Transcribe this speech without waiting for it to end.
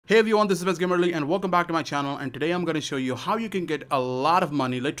Hey everyone, this is BestGamerAli and welcome back to my channel, and today I'm going to show you how you can get a lot of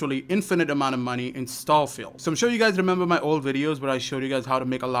money, literally infinite amount of money in Starfield. So I'm sure you guys remember my old videos where I showed you guys how to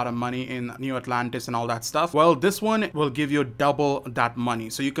make a lot of money in New Atlantis and all that stuff. Well, this one will give you double that money.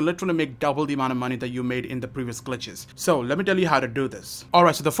 So you can literally make double the amount of money that you made in the previous glitches. So let me tell you how to do this.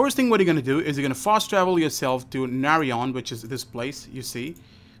 Alright, so the first thing what you're going to do is you're going to fast travel yourself to Narion, which is this place you see.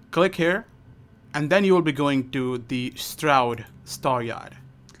 Click here and then you will be going to the Stroud Star Yard.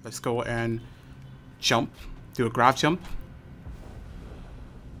 Let's go and jump, do a graph jump.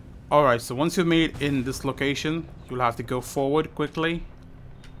 Alright, so once you've made in this location, you'll have to go forward quickly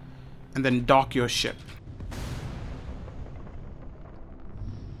and then dock your ship.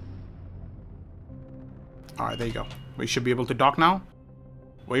 Alright, there you go. We should be able to dock now.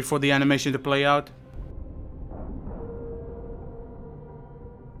 Wait for the animation to play out.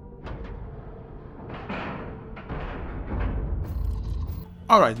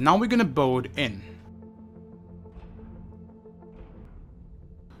 Alright, now we're gonna board in.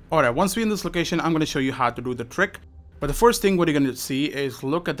 Alright, once we're in this location, I'm gonna show you how to do the trick. But the first thing what you're gonna see is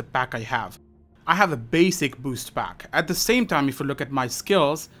look at the pack I have. I have a basic boost pack. At the same time, if you look at my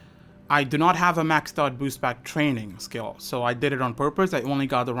skills, I do not have a maxed out boost pack training skill. So I did it on purpose. I only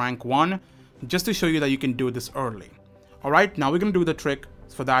got the rank 1 just to show you that you can do this early. Alright, now we're gonna do the trick.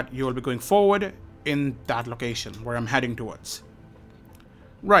 For that, you will be going forward in that location where I'm heading towards.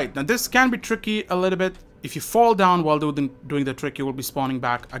 Right, now this can be tricky a little bit. If you fall down while doing the trick, you will be spawning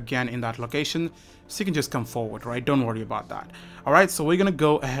back again in that location. So you can just come forward, right? Don't worry about that. Alright, so we're gonna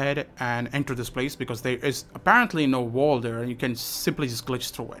go ahead and enter this place because there is apparently no wall there and you can simply just glitch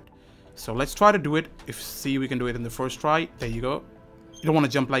through it. So let's try to do it. See, we can do it in the first try. There you go. You don't want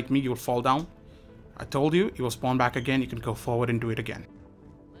to jump like me, you will fall down. I told you, you will spawn back again. You can go forward and do it again.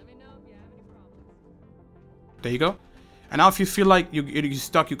 Let me know if you have any problems. There you go. And now if you feel like you're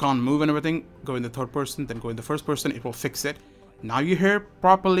stuck, you can't move and everything, go in the third person, then go in the first person, it will fix it. Now you're here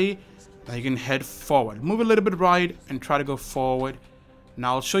properly, now you can head forward. Move a little bit right and try to go forward.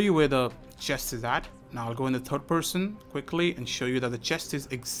 Now I'll show you where the chest is at. Now I'll go in the third person quickly and show you that the chest is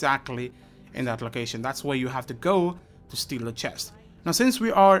exactly in that location. That's where you have to go to steal the chest. Now since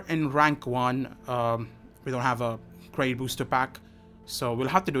we are in rank 1, we don't have a great booster pack, so we'll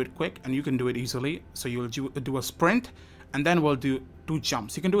have to do it quick and you can do it easily. So you'll do a sprint. And then we'll do 2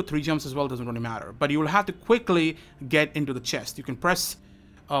 jumps. You can do 3 jumps as well, doesn't really matter. But you will have to quickly get into the chest. You can press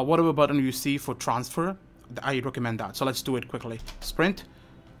whatever button you see for transfer. I recommend that. So let's do it quickly. Sprint.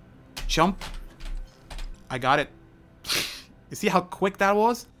 Jump. I got it. You see how quick that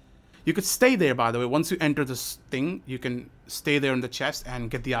was? You could stay there, by the way. Once you enter this thing, you can stay there in the chest and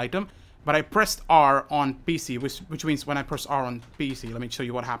get the item. But I pressed R on PC, which means when I press R on PC, let me show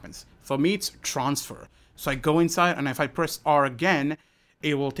you what happens. For me, it's transfer. So I go inside, and if I press R again,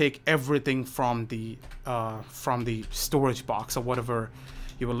 it will take everything from the storage box or whatever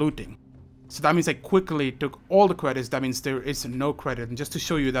you were looting. So that means I quickly took all the credits. That means there is no credit. And just to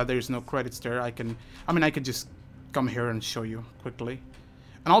show you that there is no credits there, I can just come here and show you quickly.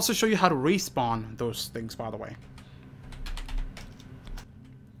 And also show you how to respawn those things, by the way.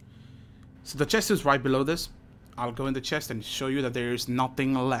 So the chest is right below this. I'll go in the chest and show you that there is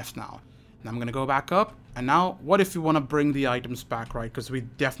nothing left now. And I'm gonna go back up. And now, what if you want to bring the items back, right? Because we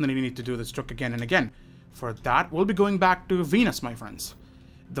definitely need to do this trick again and again. For that, we'll be going back to Venus, my friends.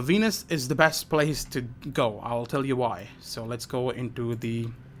 The Venus is the best place to go. I'll tell you why. So let's go into the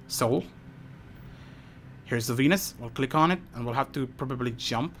Soul. Here's the Venus. We'll click on it, and we'll have to probably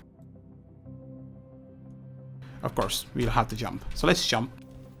jump. Of course, we'll have to jump. So let's jump.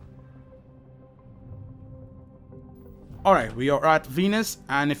 Alright, we are at Venus,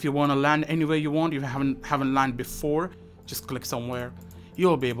 and if you want to land anywhere you want, you haven't landed before, just click somewhere.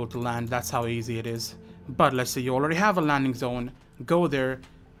 You'll be able to land. That's how easy it is. But let's say you already have a landing zone. Go there,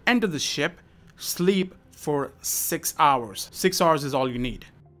 enter the ship, sleep for 6 hours. 6 hours is all you need.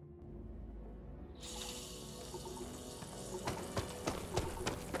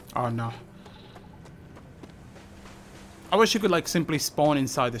 Oh no. I wish you could like simply spawn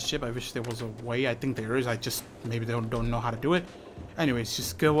inside the ship. I wish there was a way. I think there is. I just maybe they don't know how to do it. Anyways,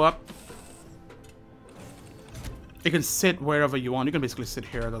 just go up. You can sit wherever you want. You can basically sit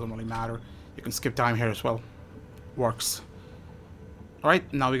here. It doesn't really matter. You can skip time here as well. Works.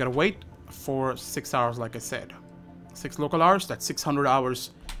 Alright, now we gotta wait for 6 hours like I said. 6 local hours, that's 600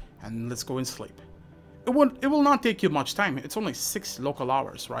 hours. And let's go and sleep. It will not take you much time. It's only 6 local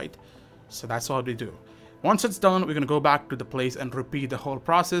hours, right? So that's what we do. Once it's done, we're going to go back to the place and repeat the whole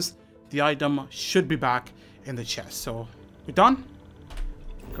process. The item should be back in the chest. So, we're done.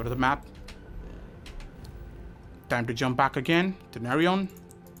 Go to the map. Time to jump back again to Narion.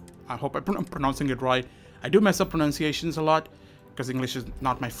 I hope I'm pronouncing it right. I do mess up pronunciations a lot because English is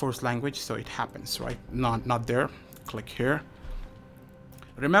not my first language, so it happens, right? Not there. Click here.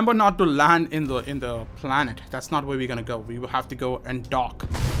 Remember not to land in the planet. That's not where we're gonna go. We will have to go and dock.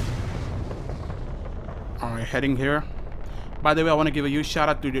 Alright, heading here. By the way, I want to give a huge shout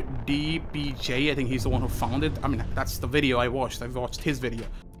out to the DBJ. I think he's the one who found it. I mean, that's the video I watched. I watched his video.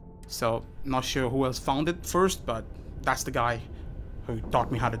 So, not sure who else found it first, but that's the guy who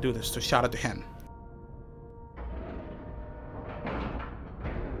taught me how to do this. So, shout out to him.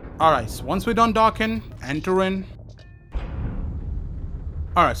 Alright, so once we're done docking, enter in.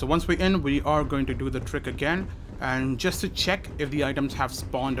 Alright, so once we're in, we are going to do the trick again. And just to check if the items have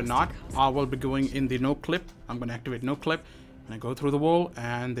spawned or not, I will be going in the no clip. I'm going to activate no clip. And I go through the wall,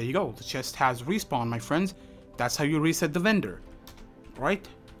 and there you go. The chest has respawned, my friends. That's how you reset the vendor. Right?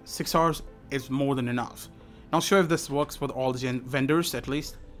 6 hours is more than enough. Not sure if this works with all the vendors, at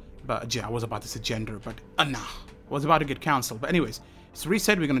least. But yeah, I was about to say gender, but nah. I was about to get cancelled. But anyways, it's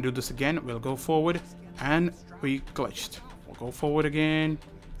reset. We're going to do this again. We'll go forward, and we glitched. We'll go forward again.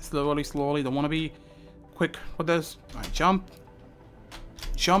 Slowly, slowly. Don't want to be quick with this. Alright, jump.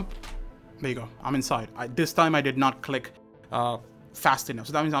 Jump. There you go. I'm inside. This time I did not click fast enough.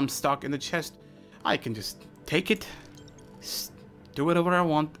 So that means I'm stuck in the chest. I can just take it, do whatever I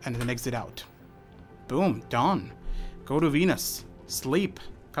want, and then exit out. Boom. Done. Go to Venus. Sleep.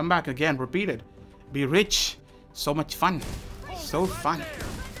 Come back again. Repeat it. Be rich. So much fun. So fun.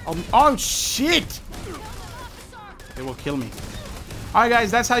 Oh shit! They will kill me. Alright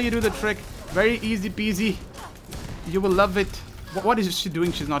guys, that's how you do the trick. Very easy peasy. You will love it. What is she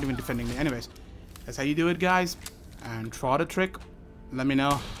doing? She's not even defending me. Anyways, that's how you do it, guys. And try the trick. Let me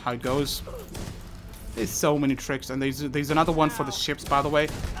know how it goes. There's so many tricks. And there's another one for the ships, by the way.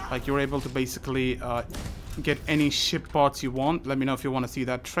 Like, you're able to basically get any ship parts you want. Let me know if you want to see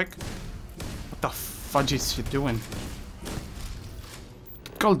that trick. What the fudge is she doing?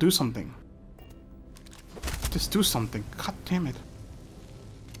 Girl, do something. Just do something. God damn it.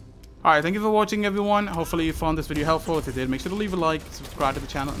 Alright, thank you for watching, everyone. Hopefully you found this video helpful. If you did, make sure to leave a like, subscribe to the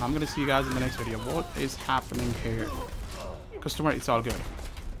channel, and I'm going to see you guys in the next video. What is happening here? Customer, it's all good.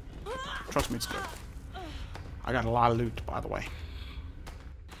 Trust me, it's good. I got a lot of loot, by the way.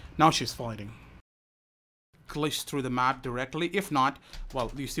 Now she's fighting. Glitch through the map directly. If not,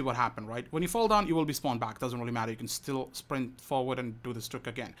 well, you see what happened, right? When you fall down, you will be spawned back. Doesn't really matter. You can still sprint forward and do this trick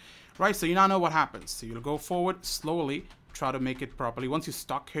again. Right, so you now know what happens. So you'll go forward slowly. Try to make it properly. Once you're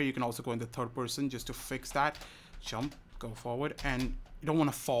stuck here, you can also go in the third person just to fix that. Jump, go forward, and you don't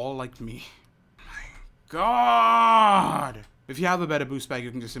want to fall like me. My God! If you have a better boost bag,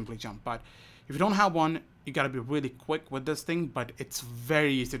 you can just simply jump. But if you don't have one, you gotta be really quick with this thing, but it's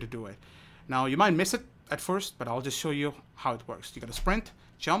very easy to do it. Now, you might miss it at first, but I'll just show you how it works. You gotta sprint,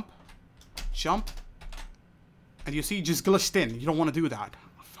 jump, jump, and you see, you just glitched in. You don't want to do that.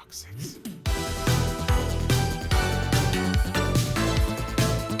 Oh, fuck's sakes.